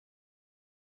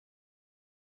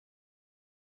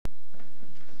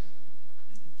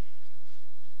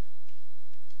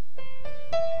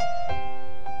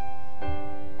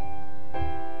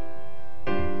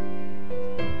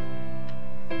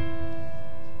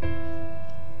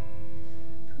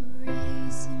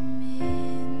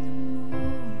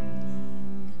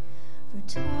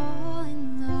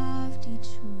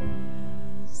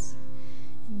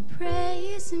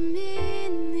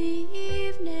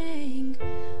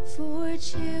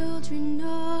children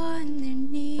on their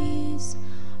knees.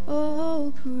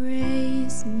 Oh,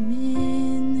 praise him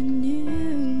in the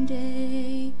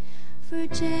noonday, for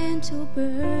gentle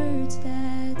birds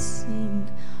that sing.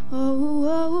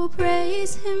 Oh,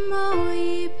 praise him, all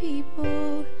ye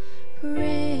people,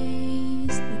 praise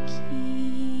the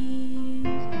King.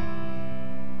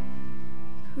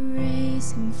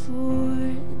 Praise him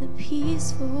for the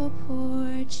peaceful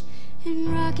porch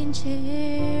and rocking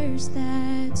chairs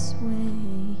that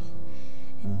sway,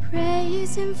 and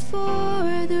praise him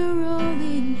for the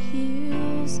rolling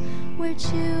hills where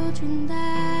children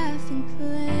laugh and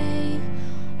play.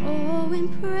 Oh, and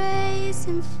praise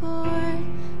him for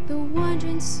the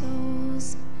wandering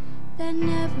souls that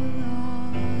never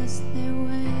lost their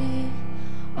way.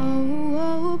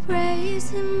 Oh, praise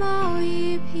him, all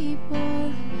ye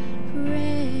people,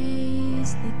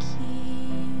 praise the King.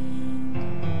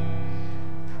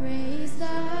 Praise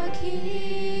the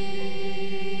King,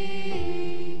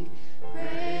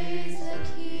 praise the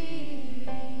King.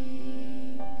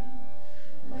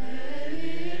 Let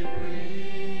it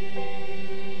ring,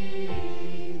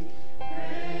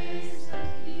 praise the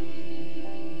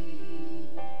King.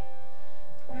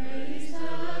 Praise the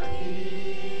King,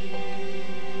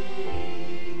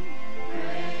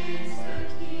 praise the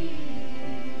King.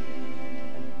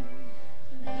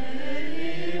 Let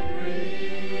it ring,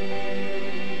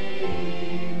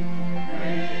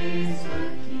 praise the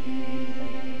King.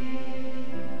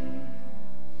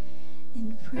 And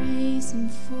praise him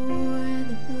for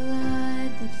the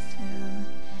blood that fell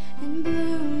and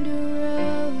bloomed a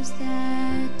rose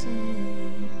that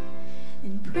day.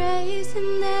 And praise him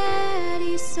that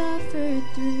he suffered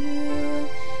through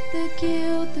the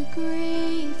guilt, the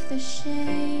grief, the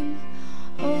shame.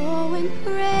 Oh, and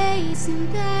praise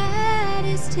him that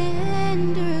his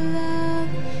tender love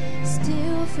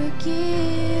still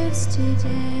forgives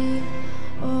today.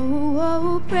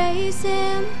 Oh, praise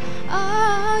him,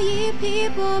 all ye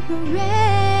people,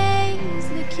 praise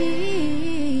the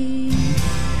King.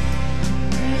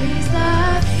 Praise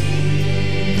the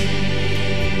King,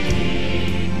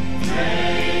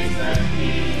 praise the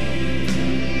King.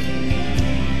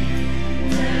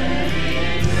 Let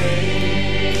it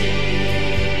ring,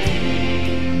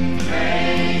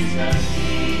 praise the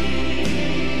King.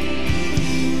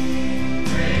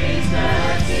 Praise the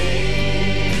King,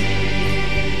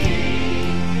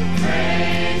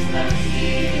 praise the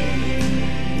King.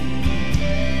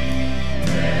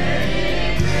 Let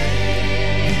it ring,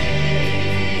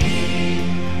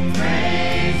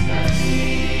 praise the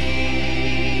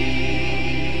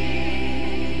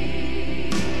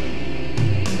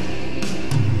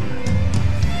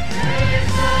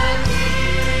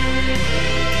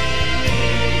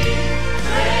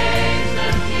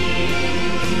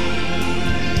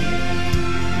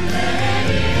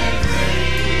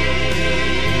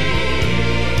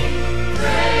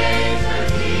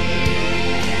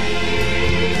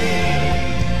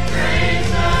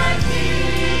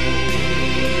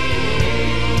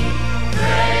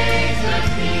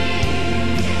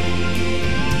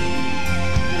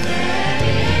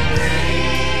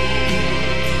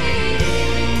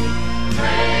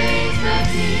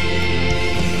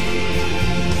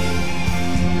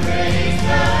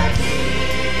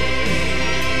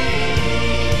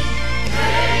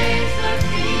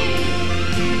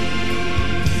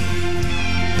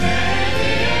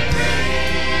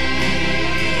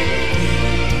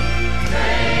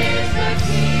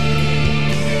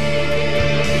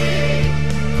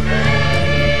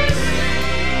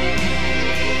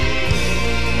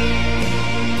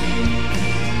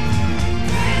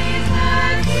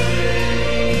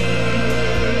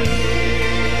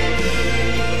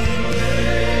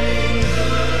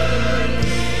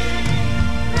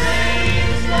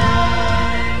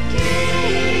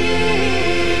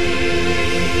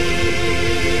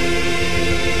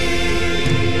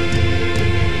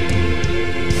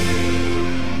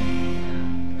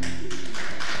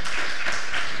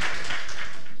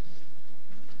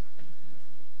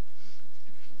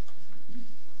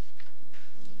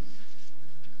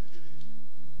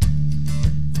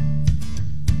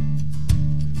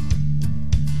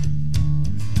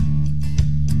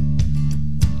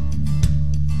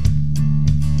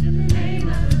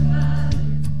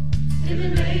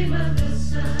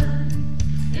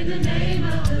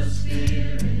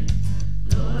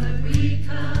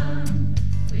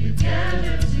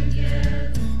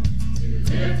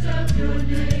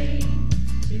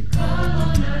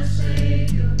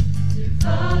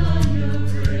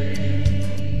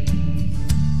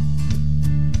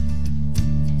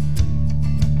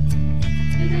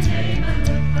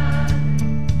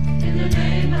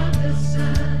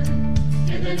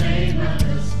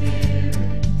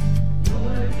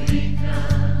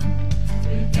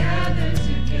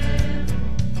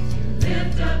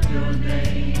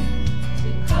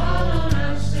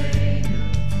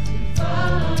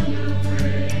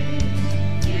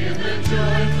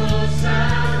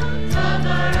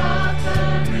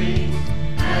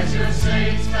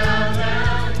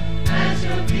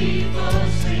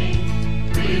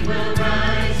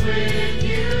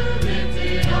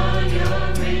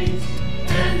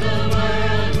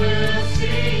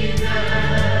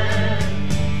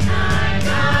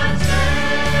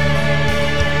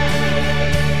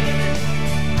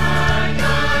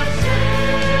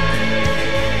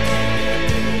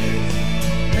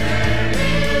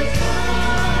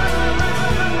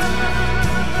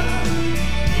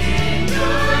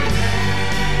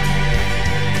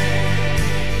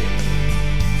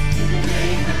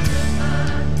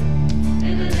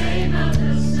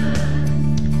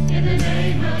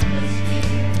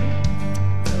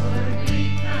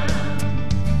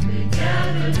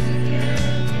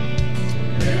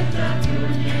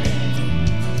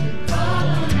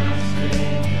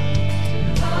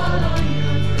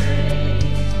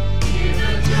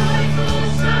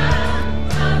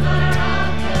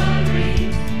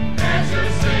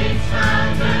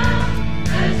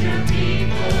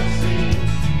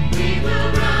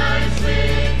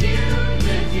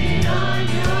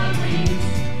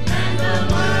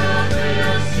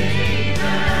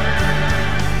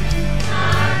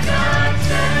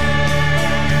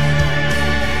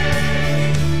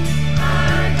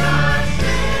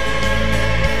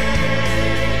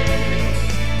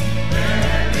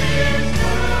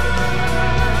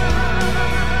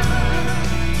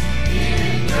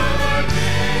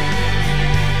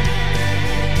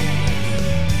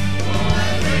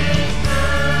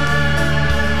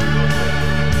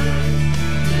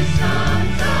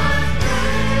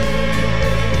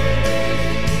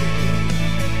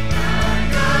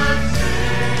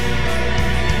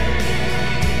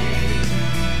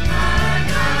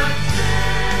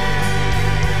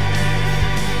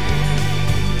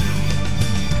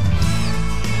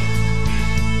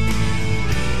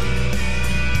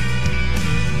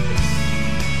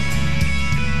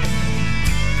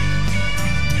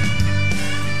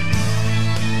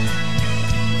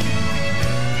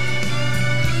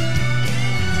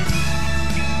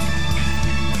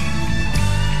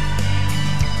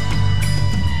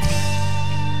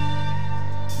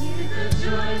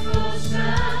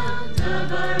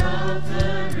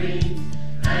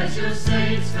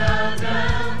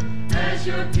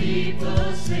your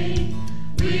people sing.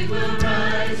 We will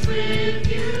rise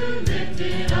with you,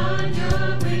 lifted on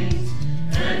your wings,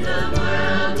 and the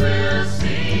world will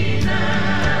see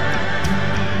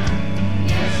that.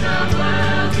 Yes, the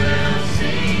world will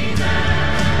see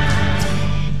that.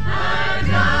 Our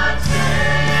God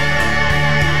saves.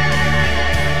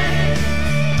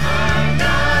 Our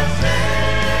God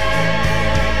saves.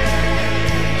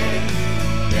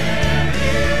 There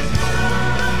is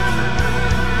hope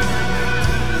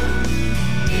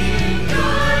in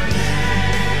your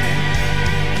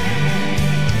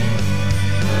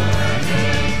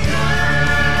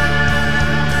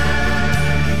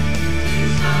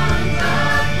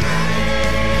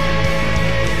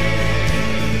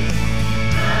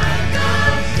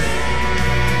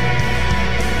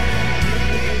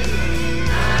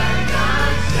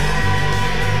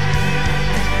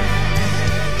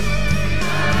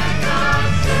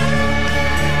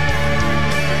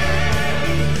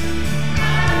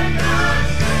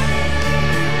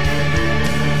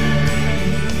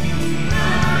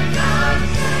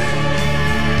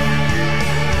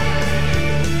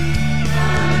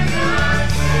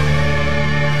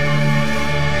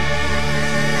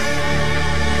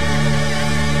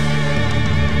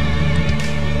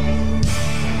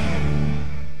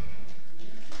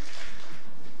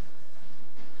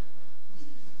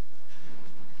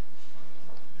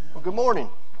Good morning.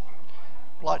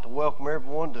 I'd like to welcome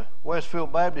everyone to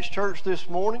Westfield Baptist Church this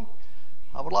morning.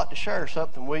 I would like to share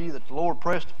something with you that the Lord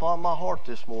pressed upon my heart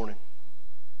this morning.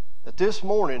 That this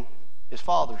morning is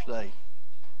Father's Day.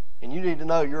 And you need to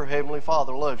know your Heavenly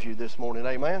Father loves you this morning.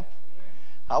 Amen?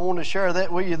 I want to share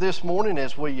that with you this morning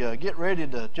as we get ready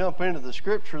to jump into the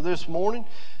Scripture this morning.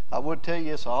 I would tell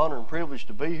you it's an honor and privilege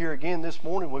to be here again this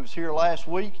morning. We was here last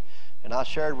week, and I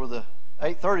shared with the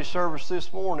 8:30 service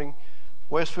this morning,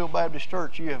 Westfield Baptist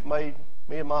Church, you have made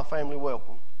me and my family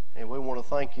welcome. And we want to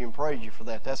thank you and praise you for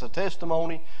that. That's a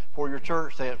testimony for your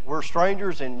church that we're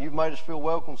strangers and you've made us feel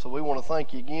welcome. So we want to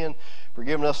thank you again for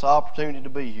giving us the opportunity to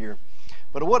be here.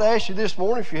 But I would ask you this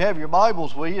morning, if you have your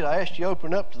Bibles with you, I ask you to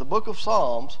open up to the book of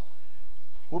Psalms.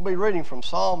 We'll be reading from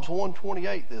Psalms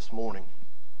 128 this morning.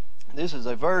 This is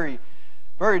a very,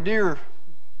 very dear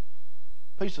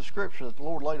piece of Scripture that the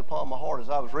Lord laid upon my heart as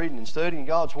I was reading and studying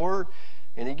God's Word.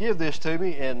 And He gave this to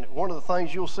me, and one of the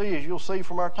things you'll see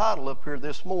from our title up here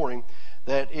this morning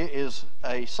that it is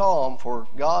a psalm for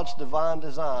God's divine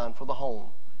design for the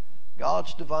home.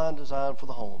 God's divine design for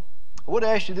the home. I would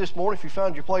ask you this morning, if you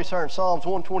found your place here in Psalms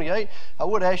 128, I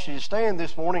would ask you to stand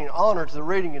this morning in honor to the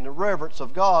reading and the reverence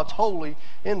of God's holy,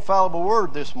 infallible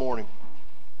Word this morning.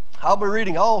 I'll be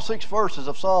reading all 6 verses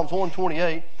of Psalms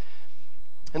 128.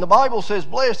 And the Bible says,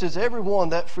 "Blessed is everyone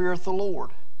that feareth the Lord,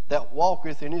 that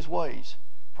walketh in His ways.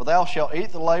 For thou shalt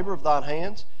eat the labor of thine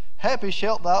hands. Happy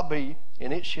shalt thou be,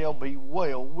 and it shall be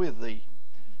well with thee.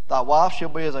 Thy wife shall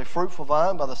be as a fruitful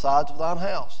vine by the sides of thine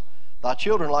house, thy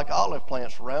children like olive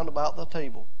plants round about the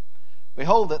table.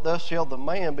 Behold, that thus shall the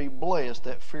man be blessed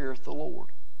that feareth the Lord.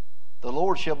 The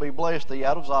Lord shall be blessed thee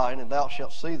out of Zion, and thou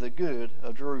shalt see the good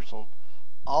of Jerusalem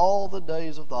all the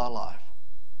days of thy life."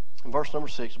 In verse number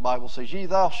 6, the Bible says, "Yea,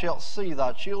 thou shalt see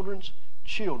thy children's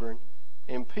children,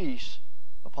 and peace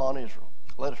upon Israel."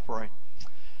 Let us pray.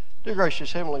 Dear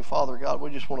gracious Heavenly Father, God, we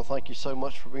just want to thank you so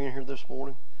much for being here this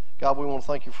morning. God, we want to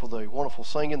thank you for the wonderful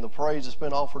singing, the praise that's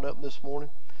been offered up this morning.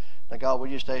 Now, God,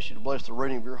 we just ask you to bless the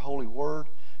reading of your holy word.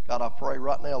 God, I pray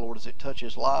right now, Lord, as it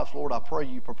touches lives, Lord, I pray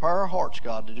you prepare our hearts,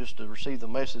 God, to receive the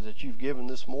message that you've given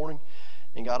this morning.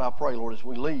 And God, I pray, Lord, as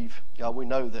we leave, God, we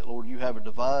know that, Lord, you have a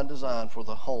divine design for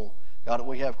the home. God, that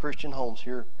we have Christian homes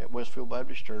here at Westfield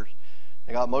Baptist Church.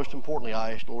 And God, most importantly,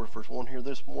 I ask, Lord, if there's one here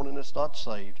this morning that's not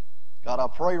saved, God, I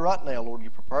pray right now, Lord,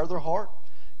 you prepare their heart.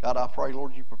 God, I pray,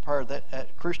 Lord, you prepare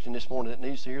that Christian this morning that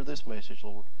needs to hear this message,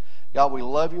 Lord. God, we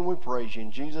love you and we praise you.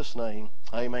 In Jesus' name,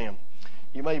 amen.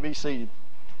 You may be seated.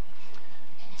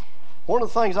 One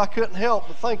of the things I couldn't help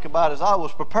but think about as I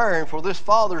was preparing for this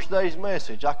Father's Day's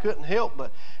message, I couldn't help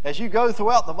but, as you go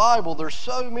throughout the Bible, there's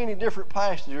so many different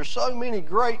passages, there's so many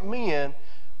great men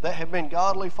that have been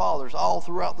godly fathers all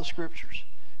throughout the Scriptures.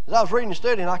 As I was reading and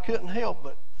studying, I couldn't help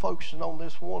but focusing on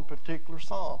this one particular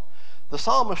psalm. The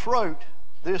psalmist wrote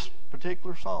this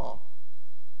particular psalm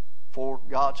for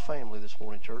God's family this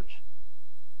morning, church.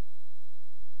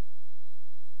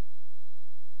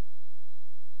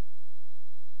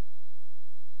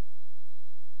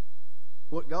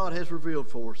 What God has revealed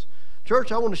for us.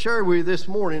 Church, I want to share with you this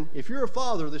morning, if you're a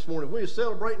father this morning, we are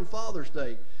celebrating Father's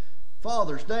Day.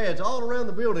 Fathers, dads, all around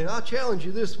the building, I challenge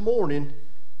you this morning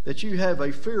that you have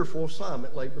a fearful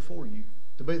assignment laid before you.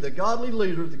 to be the godly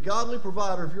leader, the godly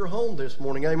provider of your home this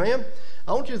morning. Amen?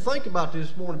 I want you to think about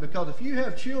this morning, because if you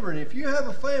have children, if you have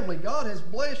a family, God has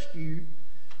blessed you.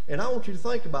 And I want you to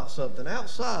think about something.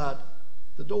 Outside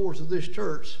the doors of this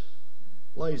church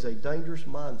lays a dangerous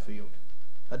minefield.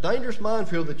 A dangerous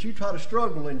minefield that you try to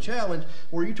struggle and challenge,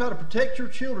 where you try to protect your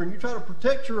children, you try to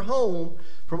protect your home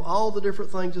from all the different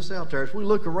things that's out there. As we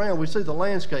look around, we see the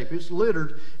landscape. It's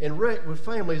littered and wrecked with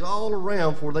families all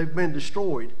around, for they've been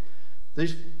destroyed.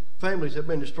 These families have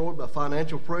been destroyed by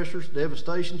financial pressures,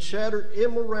 devastation, shattered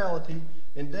immorality,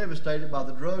 and devastated by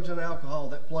the drugs and alcohol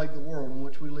that plague the world in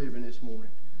which we live in this morning.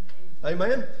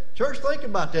 Amen? Church, think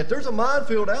about that. There's a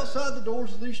minefield outside the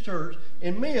doors of this church.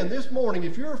 And men, this morning,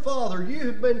 if you're a father, you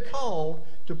have been called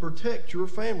to protect your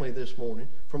family this morning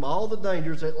from all the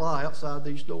dangers that lie outside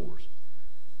these doors.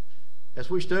 As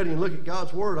we study and look at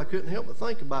God's Word, I couldn't help but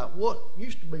think about what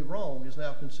used to be wrong is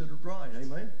now considered right.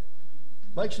 Amen?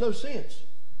 Makes no sense.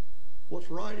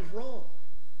 What's right is wrong.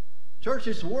 Church,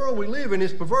 it's the world we live in.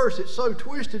 It's perverse. It's so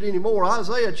twisted anymore.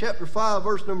 Isaiah chapter 5,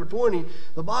 verse number 20,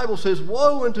 the Bible says,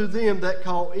 "Woe unto them that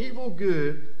call evil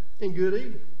good and good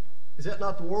evil." Is that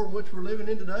not the world in which we're living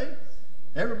in today?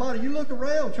 Everybody, you look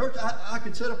around. Church, I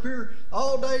could sit up here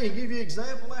all day and give you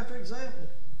example after example.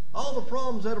 All the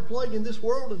problems that are plaguing this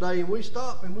world today, and we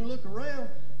stop and we look around,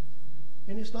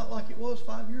 and it's not like it was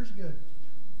 5 years ago.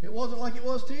 It wasn't like it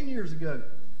was 10 years ago.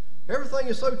 Everything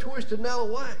is so twisted and out of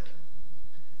whack.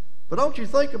 But don't you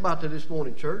think about that this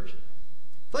morning, church.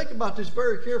 Think about this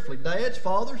very carefully. Dads,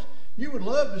 fathers, you would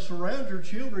love to surround your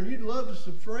children. You'd love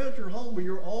to surround your home with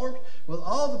your arms, with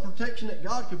all the protection that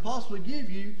God could possibly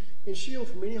give you, and shield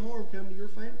from any harm coming to your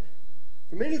family,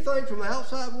 from anything from the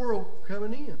outside world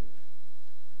coming in.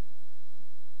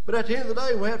 But at the end of the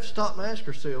day, we have to stop and ask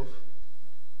ourselves,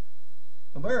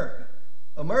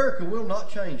 America will not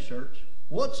change, church,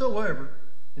 whatsoever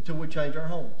until we change our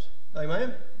homes.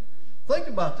 Amen? Think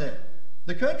about that.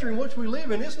 The country in which we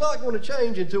live in, it's not going to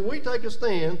change until we take a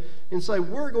stand and say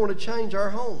we're going to change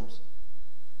our homes.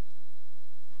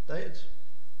 Dads,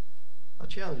 I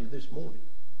challenge you this morning.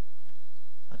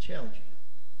 I challenge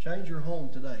you. Change your home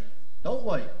today. Don't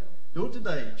wait. Do it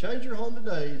today. Change your home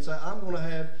today and say, I'm going to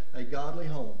have a godly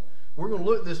home. We're going to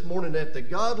look this morning at the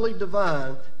godly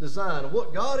divine design of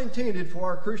what God intended for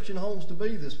our Christian homes to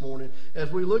be this morning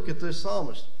as we look at this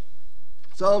psalmist.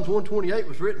 Psalms 128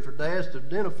 was written for dads to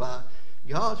identify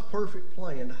God's perfect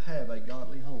plan to have a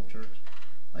godly home, church.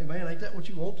 Amen. Ain't that what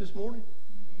you want this morning?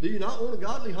 Do you not want a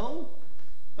godly home?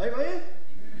 Amen?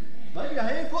 Maybe a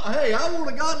handful. Hey, I want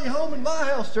a godly home in my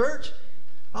house, church.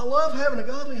 I love having a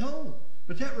godly home.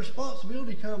 But that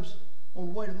responsibility comes on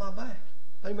the weight of my back.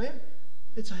 Amen?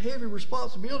 It's a heavy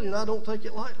responsibility, and I don't take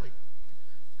it lightly.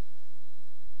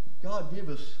 God gave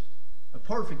us a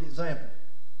perfect example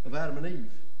of Adam and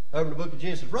Eve over in the book of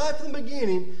Genesis. Right from the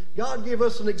beginning, God gave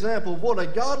us an example of what a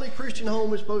godly Christian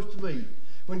home is supposed to be.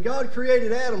 When God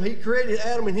created Adam, He created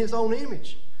Adam in His own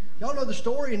image. Y'all know the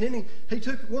story, and then he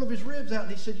took one of his ribs out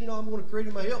and He said, I'm going to create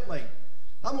him a helpmate.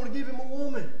 I'm going to give him a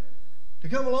woman to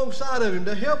come alongside of him,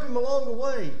 to help him along the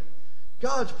way.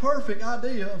 God's perfect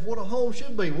idea of what a home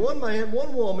should be. One man,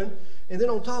 one woman, and then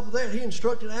on top of that, He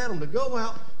instructed Adam to go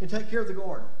out and take care of the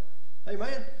garden.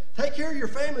 Amen? Take care of your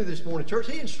family this morning, church.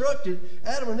 He instructed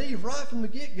Adam and Eve right from the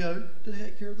get-go to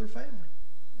take care of their family.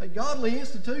 A godly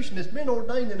institution that's been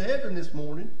ordained in heaven this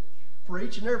morning for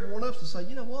each and every one of us to say,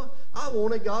 you know what? I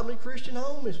want a godly Christian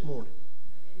home this morning.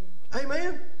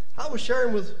 Amen? I was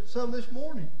sharing with some this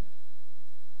morning.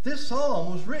 This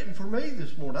psalm was written for me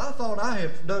this morning. I thought I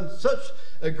have done such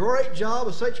a great job,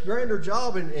 a such grander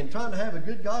job in trying to have a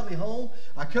good godly home.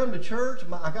 I come to church.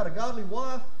 I got a godly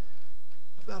wife.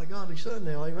 I've got a godly son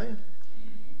now. Amen?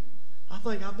 I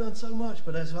think I've done so much,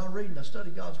 but as I read and I study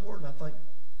God's Word, and I think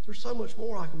there's so much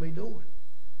more I can be doing.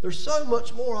 There's so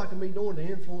much more I can be doing to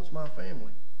influence my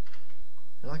family.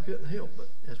 And I couldn't help but,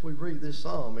 as we read this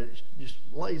psalm, it just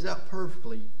lays out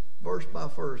perfectly, verse by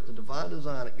verse, the divine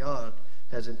design that God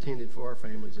has intended for our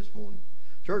families this morning.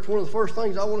 Church, one of the first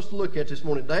things I want us to look at this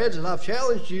morning, dads, is I've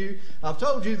challenged you, I've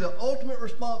told you the ultimate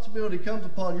responsibility comes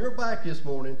upon your back this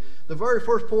morning. The very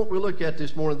first point we look at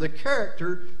this morning, the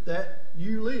character that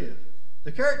you live.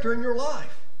 The character in your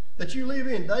life that you live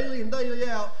in daily and daily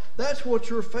out, that's what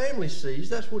your family sees,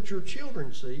 that's what your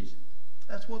children sees,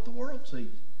 that's what the world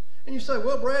sees. And you say,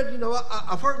 well, Brad,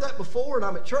 I've heard that before, and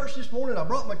I'm at church this morning, I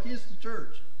brought my kids to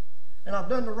church, and I've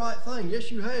done the right thing. Yes,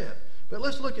 you have. But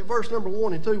let's look at verse number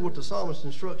 1 and 2, what the psalmist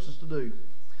instructs us to do.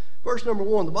 Verse number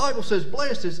 1, the Bible says,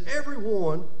 blessed is every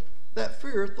one that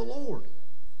feareth the Lord,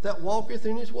 that walketh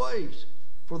in His ways.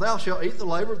 For thou shalt eat the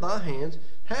labor of thy hands.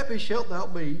 Happy shalt thou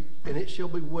be, and it shall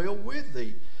be well with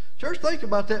thee. Church, think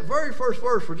about that very first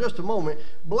verse for just a moment.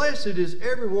 Blessed is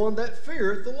everyone that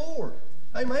feareth the Lord.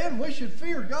 Amen. We should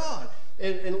fear God.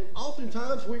 And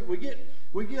oftentimes we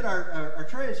get our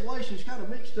translations kind of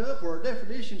mixed up, or our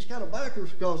definitions kind of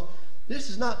backwards, because this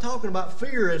is not talking about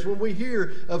fear as when we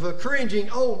hear of a cringing,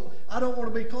 oh, I don't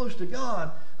want to be close to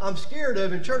God, I'm scared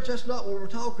of him. Church, that's not what we're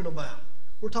talking about.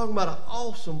 We're talking about an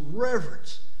awesome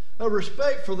reverence, a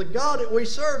respect for the God that we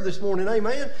serve this morning.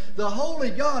 Amen. The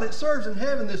holy God that serves in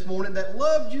heaven this morning, that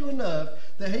loved you enough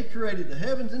that he created the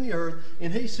heavens and the earth,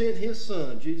 and he sent his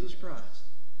son, Jesus Christ,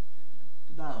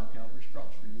 to die on Calvary's cross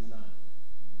for you and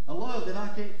I. A love that I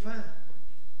can't find.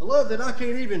 A love that I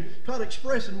can't even try to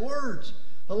express in words.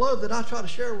 A love that I try to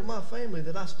share with my family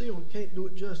that I still can't do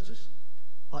it justice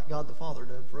like God the Father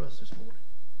done for us this morning.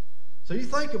 So you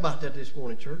think about that this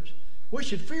morning, church. We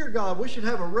should fear God. We should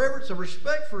have a reverence, a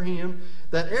respect for him,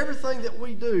 that everything that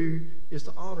we do is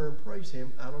to honor and praise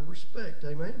him out of respect.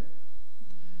 Amen?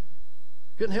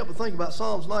 Couldn't help but think about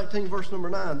Psalms 19, verse number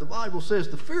 9. The Bible says,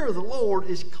 the fear of the Lord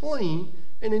is clean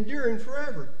and enduring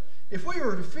forever. If we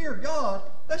were to fear God,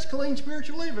 that's clean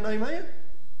spiritual living. Amen?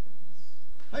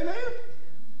 Amen?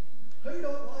 Who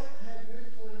don't like to have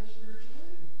good, clean spiritual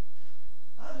living?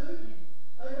 I do.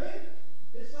 Amen?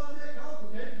 It's not that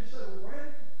complicated. You say, well,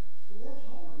 Brad, the world's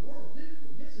hard, the world's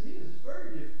difficult. Yes, it is. It's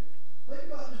very difficult. Think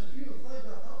about just a few of the things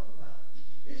I talked about.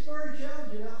 It's very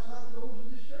challenging outside the doors of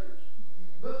this church.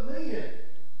 But men,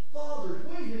 fathers,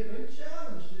 we have been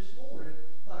challenged this morning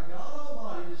by God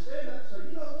Almighty to stand up and say,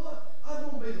 you know what? I'm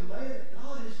going to be the man that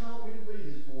God has called me to be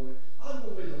this morning. I'm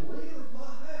going to be the leader of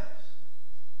my house.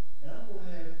 And I'm going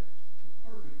to have the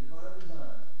perfect divine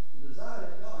design. The design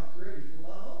that God created for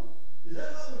my home. Is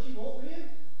that not what you want, men?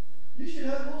 You should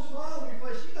have a little smile on your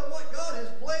face. You know what? God has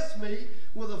blessed me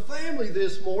with a family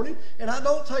this morning, and I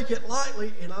don't take it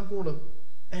lightly, and I'm going to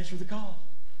answer the call.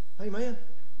 Amen.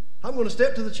 I'm going to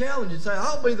step to the challenge and say,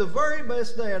 I'll be the very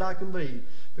best dad I can be,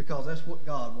 because that's what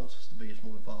God wants us to be as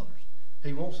morning fathers.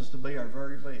 He wants us to be our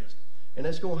very best. And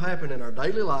that's going to happen in our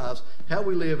daily lives, how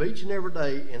we live each and every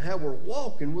day, and how we're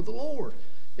walking with the Lord.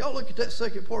 Y'all look at that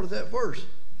second part of that verse.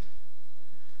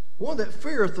 One that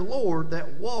feareth the Lord,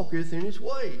 that walketh in his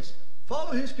ways.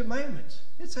 Follow his commandments.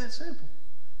 It's that simple.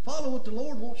 Follow what the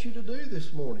Lord wants you to do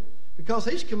this morning, because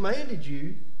he's commanded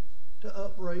you to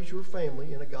upraise your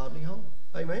family in a godly home.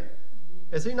 Amen?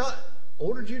 Has he not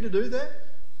ordered you to do that?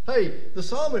 Hey, the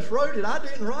psalmist wrote it. I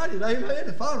didn't write it. Amen?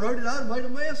 If I wrote it, I'd have made a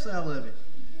mess out of it.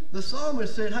 The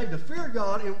psalmist said, hey, to fear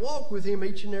God and walk with him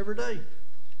each and every day.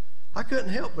 I couldn't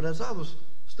help but as I was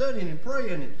studying and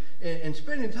praying and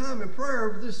spending time in prayer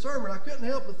over this sermon, I couldn't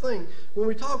help but think, when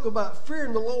we talk about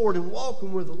fearing the Lord and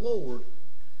walking with the Lord,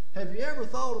 have you ever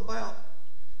thought about,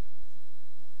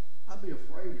 I'd be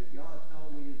afraid if God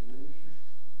called me into ministry?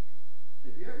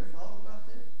 Have you ever thought about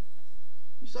that?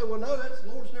 You say, well, no,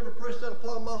 the Lord's never pressed that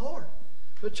upon my heart.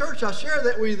 But church, I share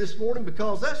that with you this morning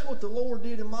because that's what the Lord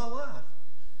did in my life.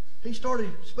 He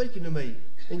started speaking to me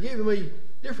and giving me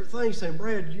different things, saying,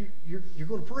 Brad, you're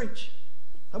going to preach.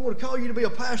 I'm going to call you to be a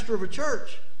pastor of a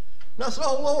church. And I said,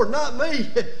 oh, Lord, not me.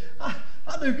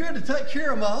 I do good to take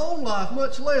care of my own life,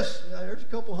 much less, there's a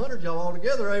couple hundred y'all all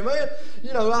together, amen.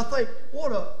 You know, I think,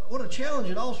 what a challenge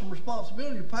and awesome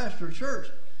responsibility to pastor a church.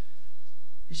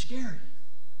 It's scary.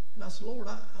 And I said, Lord,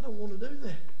 I don't want to do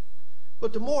that.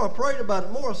 But the more I prayed about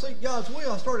it, the more I seek God's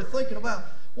will, I started thinking about,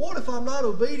 what if I'm not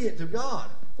obedient to God?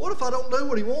 What if I don't do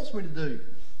what he wants me to do?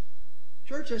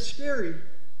 Church, that's scary,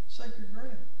 sacred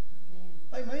ground.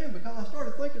 Amen. Because I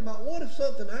started thinking about, what if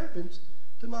something happens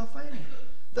to my family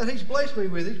that he's blessed me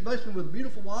with? He's blessed me with a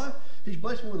beautiful wife. He's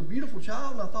blessed me with a beautiful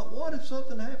child. And I thought, what if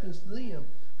something happens to them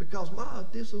because of my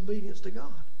disobedience to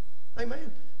God?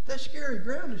 Amen. That's scary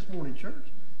ground this morning, church.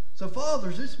 So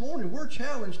fathers, this morning we're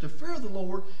challenged to fear the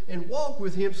Lord and walk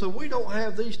with him so we don't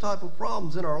have these type of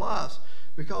problems in our lives.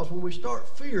 Because when we start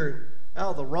fearing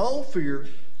out of the wrong fear,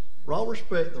 wrong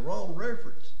respect, the wrong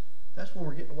reverence, that's when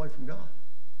we're getting away from God.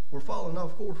 We're falling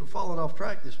off course. We're falling off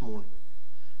track this morning.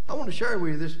 I want to share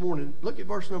with you this morning. Look at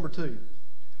verse number 2.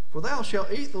 For thou shalt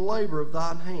eat the labor of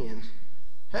thine hands.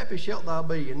 Happy shalt thou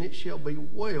be, and it shall be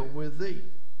well with thee.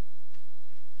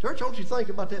 Church, I want you to think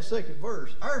about that second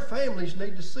verse. Our families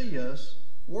need to see us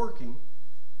working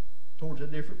towards a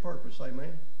different purpose.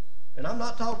 Amen. And I'm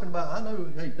not talking about, I know,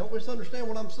 hey, don't misunderstand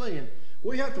what I'm saying.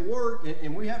 We have to work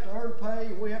and we have to earn pay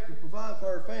and we have to provide for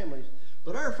our families.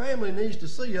 But our family needs to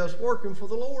see us working for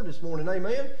the Lord this morning.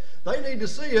 Amen? They need to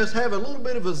see us have a little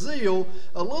bit of a zeal,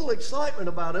 a little excitement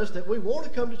about us that we want to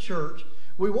come to church,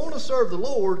 we want to serve the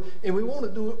Lord, and we want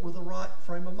to do it with the right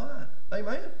frame of mind.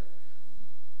 Amen?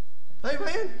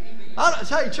 Amen. I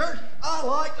tell you, church, I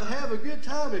like to have a good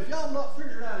time. If y'all not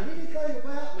figured out anything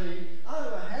about me,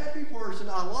 I'm a happy person.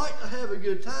 I like to have a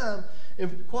good time.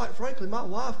 And quite frankly, my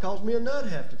wife calls me a nut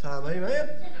half the time. Amen.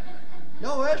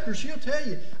 Y'all ask her, she'll tell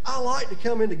you. I like to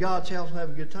come into God's house and have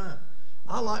a good time.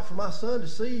 I like for my son to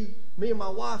see me and my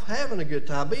wife having a good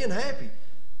time, being happy.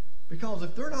 Because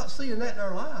if they're not seeing that in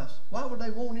our lives, why would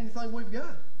they want anything we've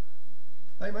got?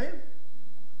 Amen.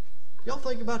 Y'all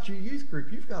think about your youth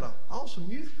group. You've got an awesome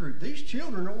youth group. These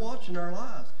children are watching our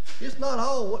lives. It's not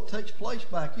all what takes place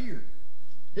back here.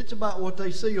 It's about what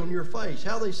they see on your face,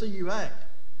 how they see you act,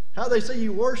 how they see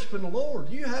you worshiping the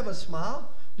Lord. Do you have a smile?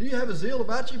 Do you have a zeal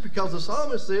about you? Because the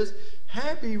psalmist says,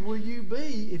 happy will you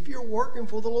be if you're working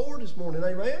for the Lord this morning.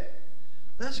 Amen?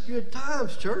 That's good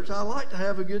times, church. I like to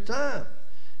have a good time.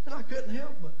 And I couldn't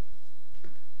help but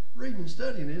reading and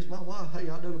studying this. My wife, hey,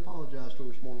 I don't apologize to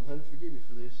her this morning, honey. Forgive me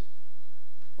for this.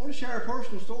 I want to share a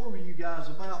personal story with you guys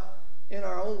about in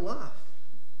our own life.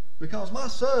 Because my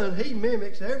son, he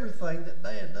mimics everything that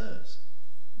Dad does.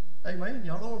 Amen.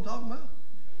 Y'all know what I'm talking about?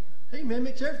 He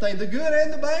mimics everything, the good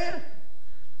and the bad.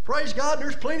 Praise God,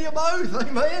 there's plenty of both.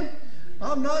 Amen.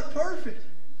 I'm not perfect.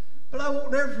 But I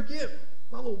won't never forget,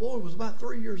 my little boy was about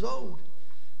 3 years old.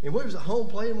 And we was at home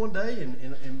playing one day,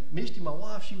 and Misty, my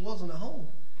wife, she wasn't at home.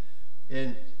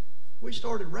 And we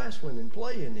started wrestling and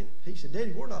playing, and he said,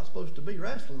 Daddy, we're not supposed to be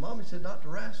wrestling. Mommy said not to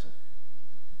wrestle.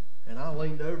 And I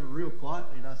leaned over real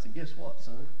quietly, and I said, guess what,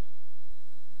 son?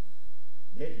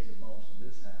 Daddy's the boss of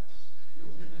this house.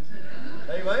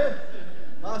 Amen.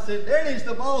 I said, Daddy's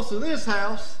the boss of this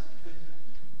house.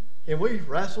 And we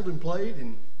wrestled and played,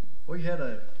 and we had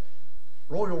a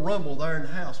Royal Rumble there in the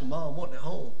house when Mom wasn't at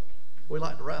home. We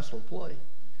liked to wrestle and play.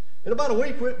 And about a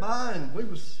week went by, and we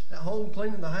was at home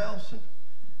cleaning the house, and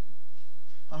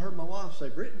I heard my wife say,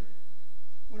 Britton,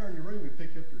 went in your room and pick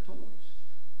up your toys.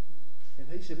 And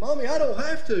he said, Mommy, I don't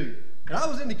have to. And I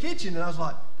was in the kitchen, and I was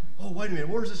like, oh, wait a minute,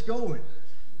 where's this going?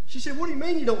 She said, what do you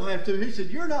mean you don't have to? He said,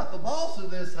 you're not the boss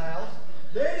of this house.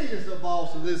 Daddy is the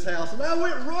boss of this house. And I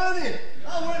went running.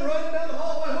 Down the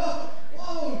hallway.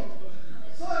 Whoa,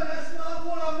 son, that's not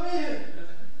what I meant.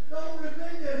 Don't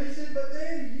repeat that. He said, but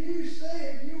Daddy, you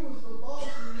said you was the boss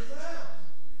of this house.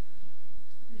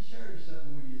 Let me share you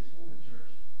something with you this morning,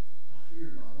 church. I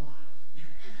feared my life.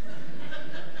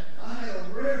 I had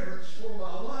a reverence for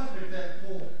my life at that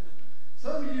point.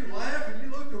 Some of you laugh and you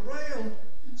look around.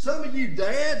 Some of you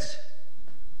dads,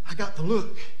 I got the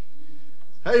look.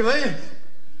 Hey, man,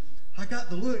 I got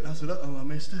the look. And I said, uh-oh, I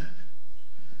messed up.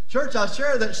 Church, I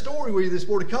share that story with you this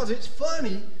morning because it's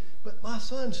funny, but my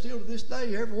son still to this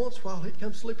day, every once in a while, it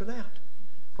comes slipping out.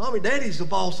 Mommy, Daddy's the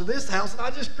boss of this house. And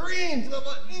I just cringed. And I'm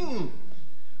like,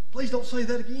 please don't say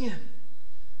that again.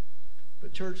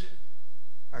 But church,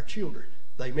 our children,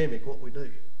 they mimic what we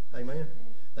do. Amen.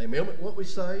 They mimic what we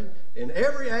say in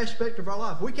every aspect of our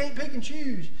life. We can't pick and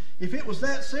choose. If it was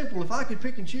that simple, if I could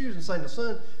pick and choose and say, now,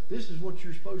 son, this is what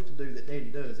you're supposed to do that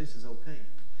Daddy does. This is okay.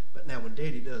 But now when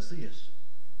Daddy does this,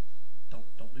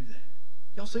 don't do that.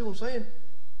 Y'all see what I'm saying?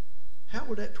 How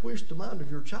would that twist the mind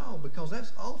of your child? Because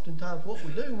that's oftentimes what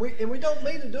we do. And we don't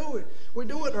mean to do it. We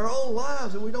do it in our own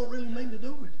lives, and we don't really mean to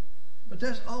do it. But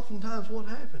that's oftentimes what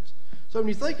happens. So when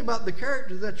you think about the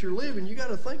character that you're living, you got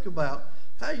to think about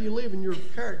how you live in your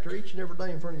character each and every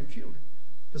day in front of your children.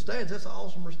 Because dads, that's an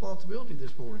awesome responsibility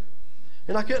this morning.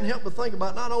 And I couldn't help but think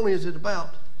about, not only is it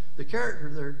about the character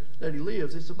there that he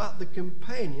lives, it's about the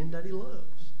companion that he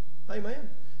loves. Amen.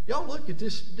 Y'all look at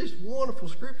this wonderful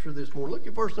scripture this morning. Look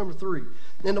at verse number 3.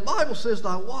 And the Bible says,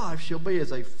 thy wife shall be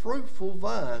as a fruitful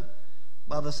vine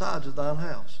by the sides of thine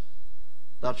house.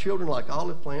 Thy children like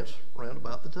olive plants round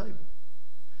about the table.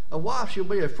 A wife shall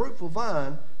be a fruitful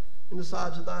vine in the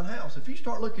sides of thine house. If you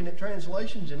start looking at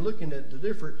translations and looking at the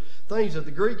different things of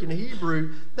the Greek and the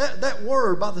Hebrew, that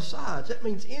word by the sides, that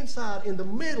means inside, in the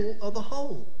middle of the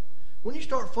home. When you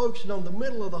start focusing on the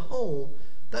middle of the home,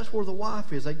 that's where the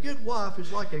wife is. A good wife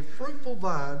is like a fruitful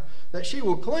vine that she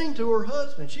will cling to her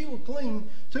husband. She will cling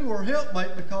to her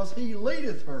helpmate because he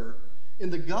leadeth her in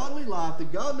the godly life, the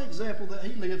godly example that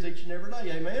he lives each and every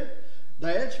day. Amen?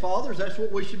 Dads, fathers, that's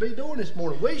what we should be doing this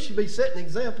morning. We should be setting an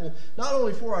example not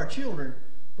only for our children,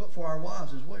 but for our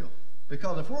wives as well.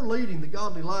 Because if we're leading the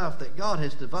godly life that God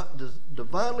has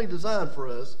divinely designed for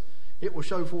us, it will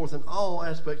show forth in all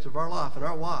aspects of our life. And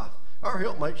our wife, our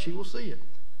helpmate, she will see it.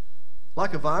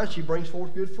 Like a vine, she brings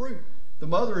forth good fruit. The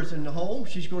mother is in the home.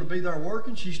 She's going to be there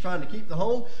working. She's trying to keep the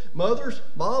home. Mothers,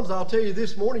 moms, I'll tell you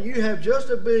this morning, you have just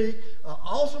a big,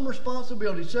 awesome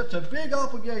responsibility, such a big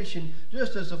obligation,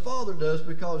 just as the father does,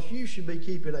 because you should be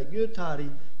keeping a good,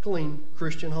 tidy, clean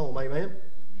Christian home. Amen?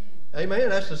 Amen.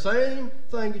 That's the same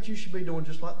thing that you should be doing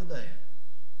just like the dad.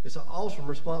 It's an awesome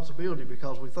responsibility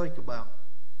because we think about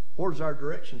where does our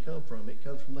direction come from? It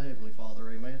comes from the Heavenly Father.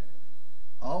 Amen.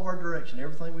 All of our direction,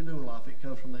 everything we do in life, it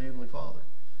comes from the Heavenly Father.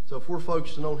 So if we're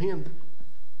focusing on Him,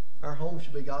 our home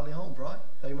should be godly homes, right?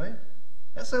 Amen.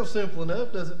 That sounds simple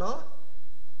enough, does it not?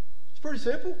 It's pretty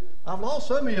simple. I've lost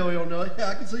some of you on that.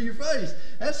 I can see your face.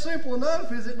 That's simple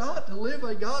enough, is it not, to live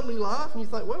a godly life? And you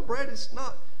think, well, Brad, it's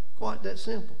not quite that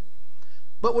simple.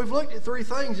 But we've looked at three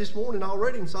things this morning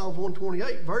already in Psalms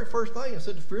 128. Very first thing, I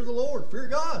said to fear the Lord, fear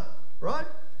God, right?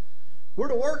 We're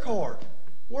to work hard,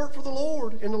 work for the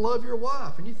Lord, and to love your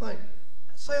wife. And you think,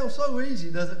 that sounds so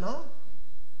easy, does it not?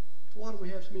 So why do we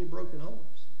have so many broken homes?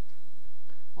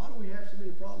 Why do we have so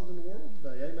many problems in the world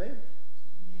today? Amen?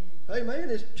 Amen.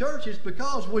 It's church, it's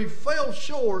because we fell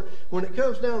short when it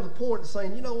comes down to the point of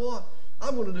saying, you know what?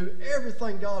 I'm going to do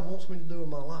everything God wants me to do in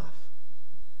my life.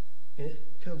 And it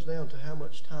comes down to how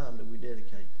much time do we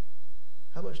dedicate?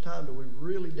 How much time do we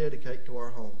really dedicate to our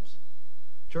homes?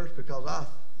 Church, because I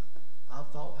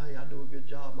thought, hey, I do a good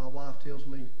job. My wife tells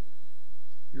me,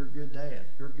 you're a good dad.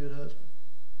 You're a good husband.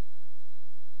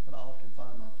 But I often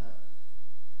find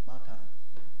my time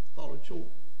falling short.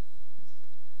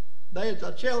 Dads,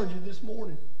 I challenge you this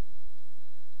morning.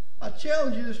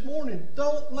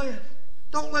 Don't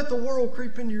let the world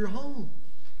creep into your home.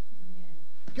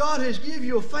 God has given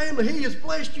you a family. He has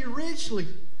blessed you richly.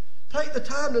 Take the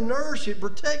time to nourish it,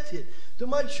 protect it, to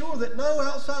make sure that no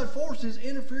outside forces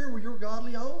interfere with your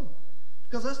godly home.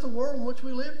 Because that's the world in which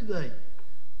we live today.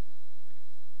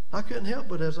 I couldn't help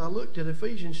but as I looked at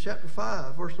Ephesians chapter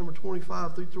 5, verse number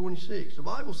 25 through 26. The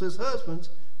Bible says, husbands,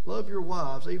 love your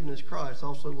wives, even as Christ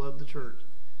also loved the church.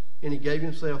 And He gave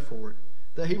Himself for it,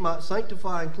 that He might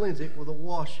sanctify and cleanse it with a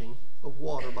washing of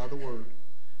water by the word.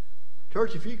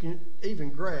 Church, if you can even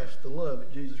grasp the love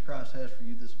that Jesus Christ has for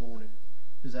you this morning,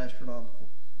 is astronomical.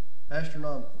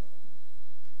 Astronomical.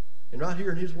 And right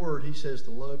here in His word, He says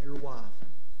to love your wife.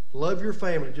 Love your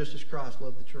family just as Christ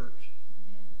loved the church.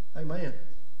 Amen.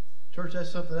 Church,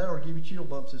 that's something that ought to give you chill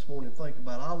bumps this morning. Think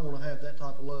about it. I want to have that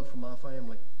type of love for my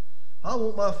family. I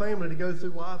want my family to go through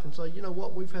life and say, you know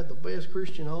what, we've had the best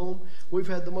Christian home. We've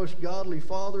had the most godly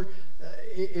father.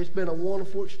 It's been a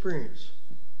wonderful experience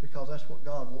because that's what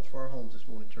God wants for our homes this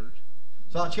morning, church.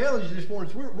 So I challenge you this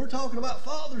morning. We're talking about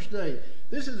Father's Day.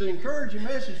 This is an encouraging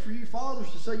message for you fathers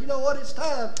to say, you know what, it's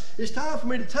time. It's time for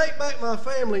me to take back my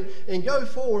family and go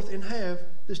forth and have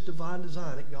this divine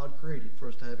design that God created for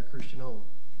us to have a Christian home.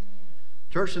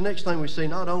 Church, the next thing we see,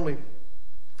 not only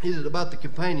is it about the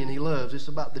companion He loves, it's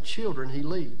about the children He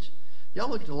leads. Y'all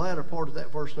look at the latter part of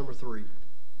that verse number 3.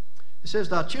 It says,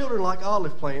 thy children like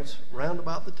olive plants round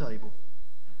about the table.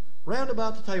 Round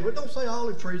about the table. It don't say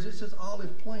olive trees, it says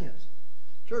olive plants.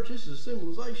 Church, this is a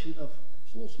symbolization of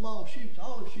little small shoots,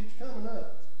 olive shoots coming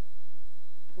up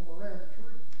from around the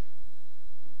tree.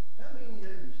 How many of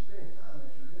you spend time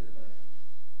at your dinner table?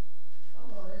 I'm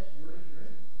not asking you to raise your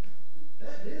hand.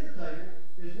 That dinner table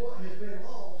is what has been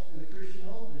lost in the Christian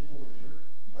home this morning, church.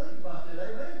 Think about that,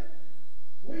 amen?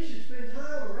 We should spend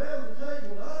time around the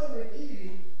table not only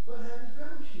eating, but having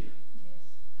fellowship. Yes.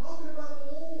 Talking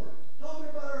about the Lord. Talking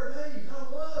about our days. I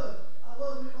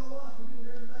love me and my wife. We do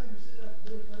it every day. We sit down at the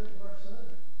dinner table with our son.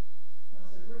 And I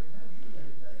said, Rick, how was your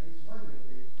day today? He said, wait a minute,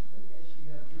 Dad. Let me ask you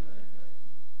how was your day today.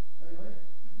 Amen?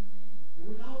 And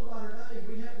we talk about our day.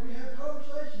 We have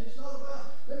conversation. It's not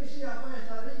about, let me see how fast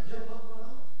I eat, jump up and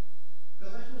off.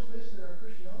 Because that's what's missing in our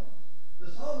Christian home. The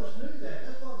psalmist knew that.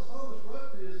 That's why the psalmist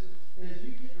wrote this, is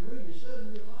you get to read and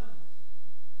study your Bible.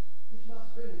 It's about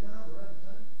spending time around the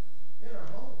table in our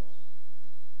homes.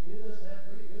 And it doesn't have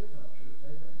to be at mealtime, church.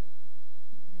 Amen.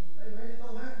 Amen. It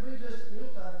don't have to be just at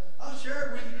mealtime. I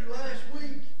shared with you last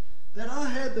week that I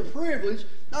had the privilege,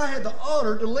 I had the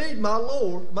honor to lead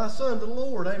my son to the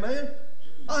Lord. Amen.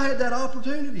 I had that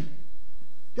opportunity.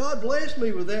 God blessed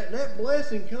me with that, and that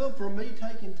blessing come from me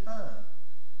taking time.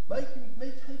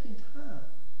 Me taking time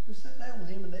to sit down with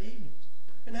him in the evenings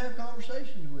and have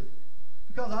conversations with him.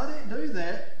 Because I didn't do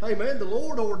that. Amen. The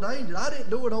Lord ordained it. I didn't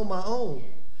do it on my own.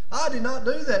 I did not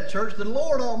do that, church. The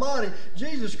Lord Almighty,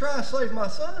 Jesus Christ, saved my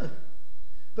son.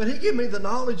 But He gave me the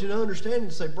knowledge and understanding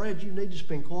to say, Brad, you need to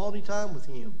spend quality time with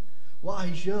him while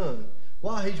he's young,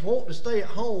 while he's wanting to stay at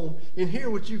home and hear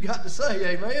what you got to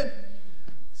say. Amen.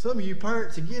 Some of you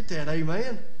parents will get that.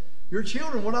 Amen. Your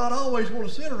children will not always want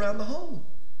to sit around the home.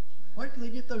 Wait till they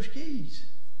get those keys.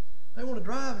 They want to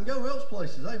drive and go else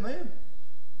places. Amen.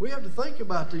 We have to think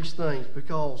about these things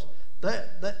because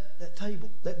that table,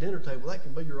 that dinner table, that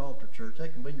can be your altar, church.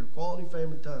 That can be your quality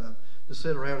family time to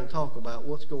sit around and talk about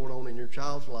what's going on in your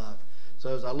child's life.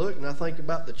 So as I look and I think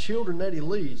about the children that he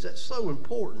leads, that's so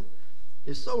important.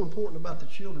 It's so important about the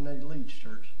children that he leads,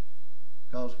 church,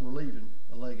 because we're leaving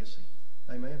a legacy.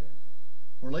 Amen?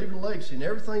 We're leaving a legacy in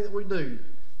everything that we do,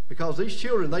 because these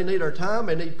children, they need our time,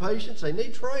 they need patience, they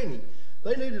need training.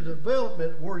 They need a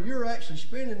development where you're actually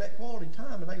spending that quality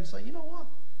time and they can say, you know what?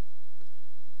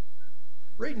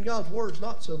 Reading God's Word is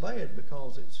not so bad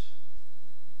because it's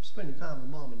spending time with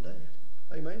mom and dad.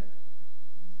 Amen?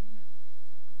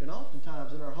 And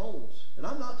oftentimes in our homes, and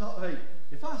I'm not talking, hey,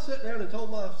 if I sat down and told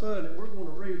my son that we're going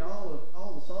to read all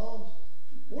the Psalms,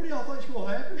 what do y'all think's going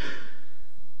to happen?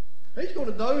 He's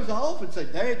going to doze off and say,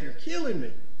 Dad, you're killing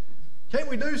me. Can't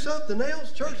we do something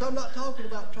else? Church, I'm not talking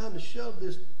about trying to shove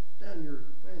this down your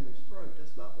family's throat.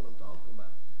 That's not what I'm talking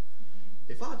about.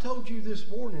 If I told you this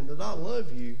morning that I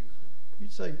love you,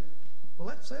 you'd say, well,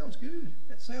 that sounds good.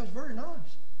 That sounds very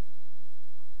nice.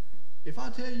 If I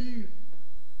tell you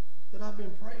that I've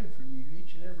been praying for you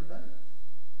each and every day,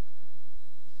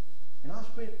 and I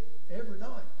spent every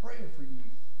night praying for you,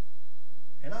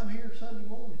 and I'm here Sunday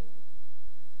morning,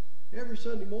 every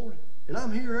Sunday morning, and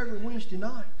I'm here every Wednesday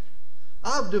night,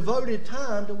 I've devoted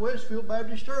time to Westfield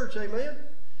Baptist Church, amen?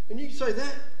 And you can say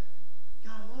that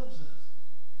God loves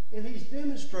us. And He's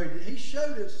demonstrated, He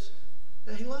showed us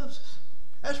that He loves us.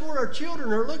 That's what our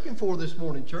children are looking for this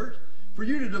morning, church. For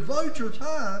you to devote your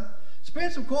time,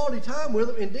 spend some quality time with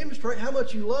them, and demonstrate how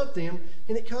much you love them.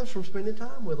 And it comes from spending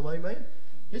time with them, amen?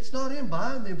 It's not in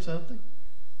buying them something.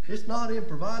 It's not in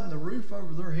providing the roof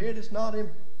over their head. It's not in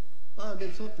buying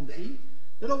them something to eat.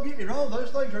 Now, don't get me wrong, those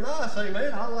things are nice,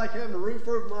 amen. I like having a roof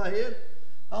over my head.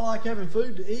 I like having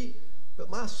food to eat. But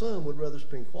my son would rather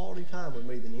spend quality time with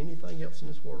me than anything else in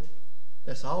this world.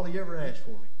 That's all he ever asked for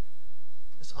me.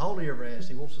 That's all he ever asked.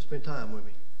 He wants to spend time with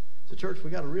me. So, church, we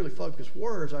got to really focus.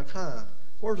 Where's our time?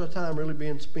 Where's our time really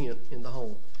being spent in the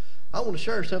home? I want to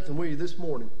share something with you this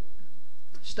morning.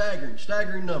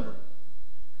 Staggering number.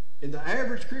 In the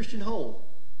average Christian home,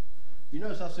 you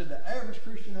notice I said the average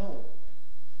Christian home,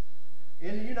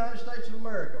 in the United States of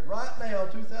America, right now,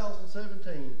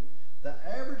 2017, the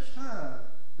average time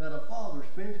that a father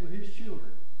spends with his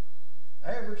children,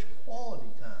 average quality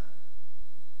time,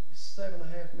 is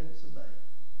 7.5 minutes a day.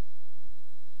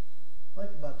 Think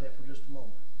about that for just a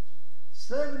moment.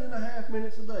 7.5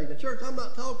 minutes a day. Now, church, I'm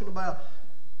not talking about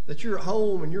that you're at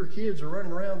home and your kids are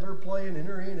running around, they're playing and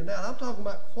they're in and out. I'm talking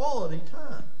about quality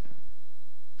time.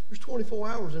 There's 24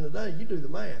 hours in a day. You do the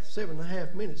math.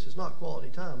 7.5 minutes is not quality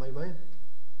time. Amen?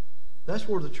 That's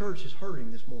where the church is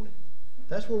hurting this morning.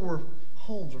 That's where our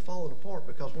homes are falling apart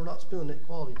because we're not spending that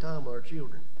quality time with our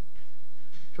children.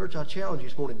 Church, I challenge you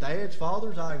this morning. Dads,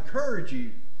 fathers, I encourage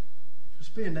you to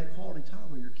spend that quality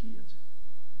time with your kids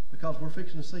because we're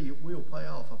fixing to see it will pay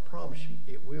off. I promise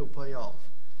you, it will pay off.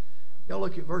 Y'all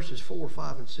look at verses 4,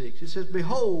 5, and 6. It says,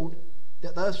 Behold,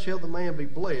 that thus shall the man be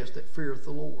blessed that feareth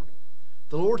the Lord.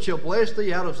 The Lord shall bless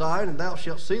thee out of Zion, and thou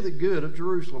shalt see the good of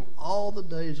Jerusalem all the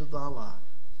days of thy life.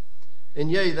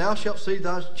 And yea, thou shalt see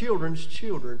thy children's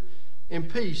children,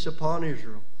 and peace upon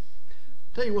Israel.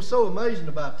 I'll tell you what's so amazing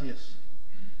about this.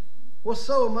 What's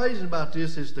so amazing about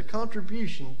this is the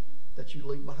contribution that you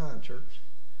leave behind, church.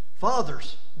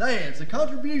 Fathers, dads, the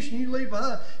contribution you leave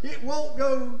behind, it won't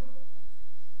go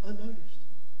unnoticed.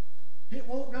 It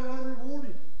won't go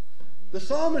unrewarded. The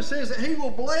psalmist says that He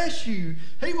will bless you.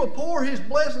 He will pour His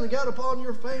blessings out upon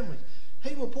your families.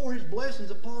 He will pour His blessings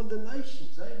upon the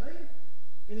nations. Amen?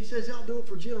 And He says I'll do it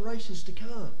for generations to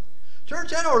come.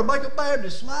 Church, that ought to make a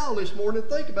Baptist smile this morning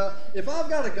and think about if I've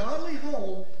got a godly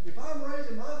home, if I'm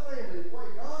raising my family the way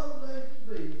God ordained it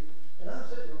to be, and I'm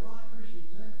setting the right Christian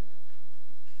example,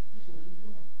 it's going to keep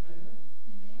going. Amen?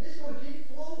 It's going to keep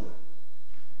flowing.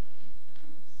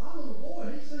 My little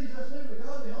boy, he sees us living a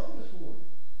godly home this morning.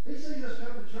 He sees us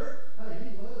come to church. Hey, he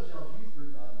loves y'all's youth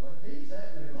group, by the way. He's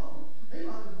having it along. He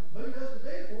might have booed us to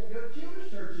death for to go to children's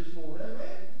church this morning.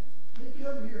 Amen? He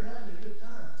come here having a good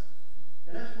time.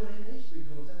 And that's what he needs to be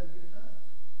doing, is having a good time.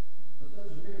 But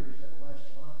those are memories that will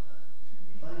last a lifetime.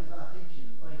 The things I teach him,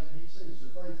 the things that he sees, the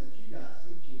things that you guys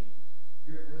teach him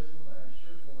here at Westfield Baptist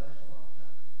Church will last a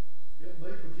lifetime. It'll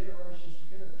be for generations to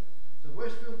come. So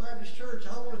Westfield Baptist Church,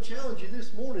 I want to challenge you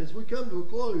this morning as we come to a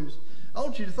close. I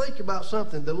want you to think about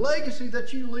something. The legacy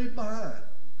that you leave behind,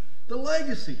 the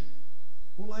legacy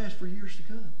will last for years to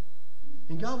come.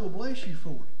 And God will bless you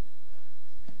for it.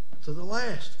 So the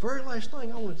very last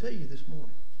thing I want to tell you this morning,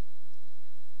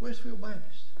 Westfield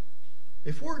Baptist,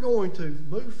 if we're going to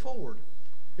move forward,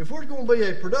 if we're going to be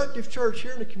a productive church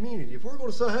here in the community, if we're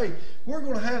going to say, hey, we're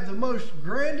going to have the most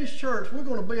grandest church, we're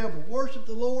going to be able to worship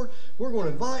the Lord, we're going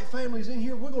to invite families in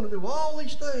here, we're going to do all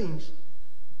these things,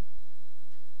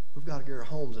 we've we've got to get our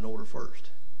homes in order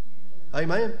first.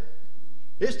 Amen.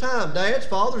 It's time, dads,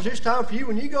 fathers, it's time for you.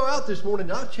 When you go out this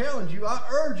morning, I challenge you, I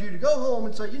urge you to go home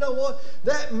and say, you know what?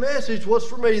 That message was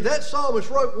for me. That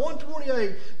psalmist wrote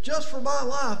 128 just for my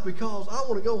life, because I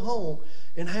want to go home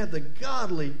and have the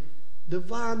godly,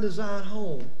 divine design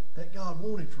home that God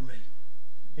wanted for me.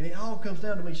 And it all comes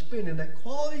down to me spending that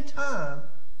quality time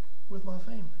with my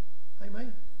family.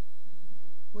 Amen.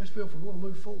 Westfield, if we're going to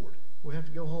move forward, we have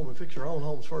to go home and fix our own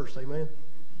homes first. Amen.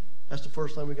 That's the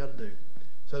first thing we got to do.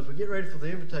 So as we get ready for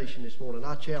the invitation this morning,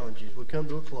 I challenge you, as we come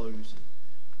to a close,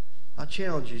 I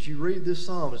challenge you as you read this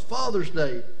psalm. It's Father's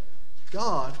Day.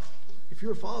 God, if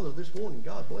you're a father this morning,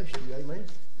 God blessed you. Amen.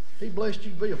 He blessed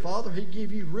you to be a father. He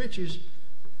gave you riches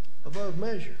above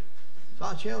measure. So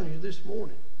I challenge you this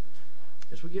morning,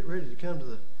 as we get ready to come to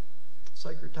the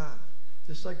sacred time,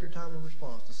 this sacred time of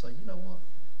response, to say, you know what?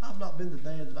 I've not been the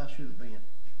dad that I should have been.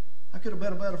 I could have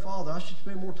been a better father. I should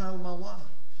spend more time with my wife.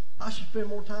 I should spend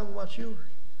more time with my children.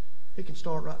 It can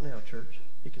start right now, church.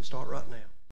 It can start right now.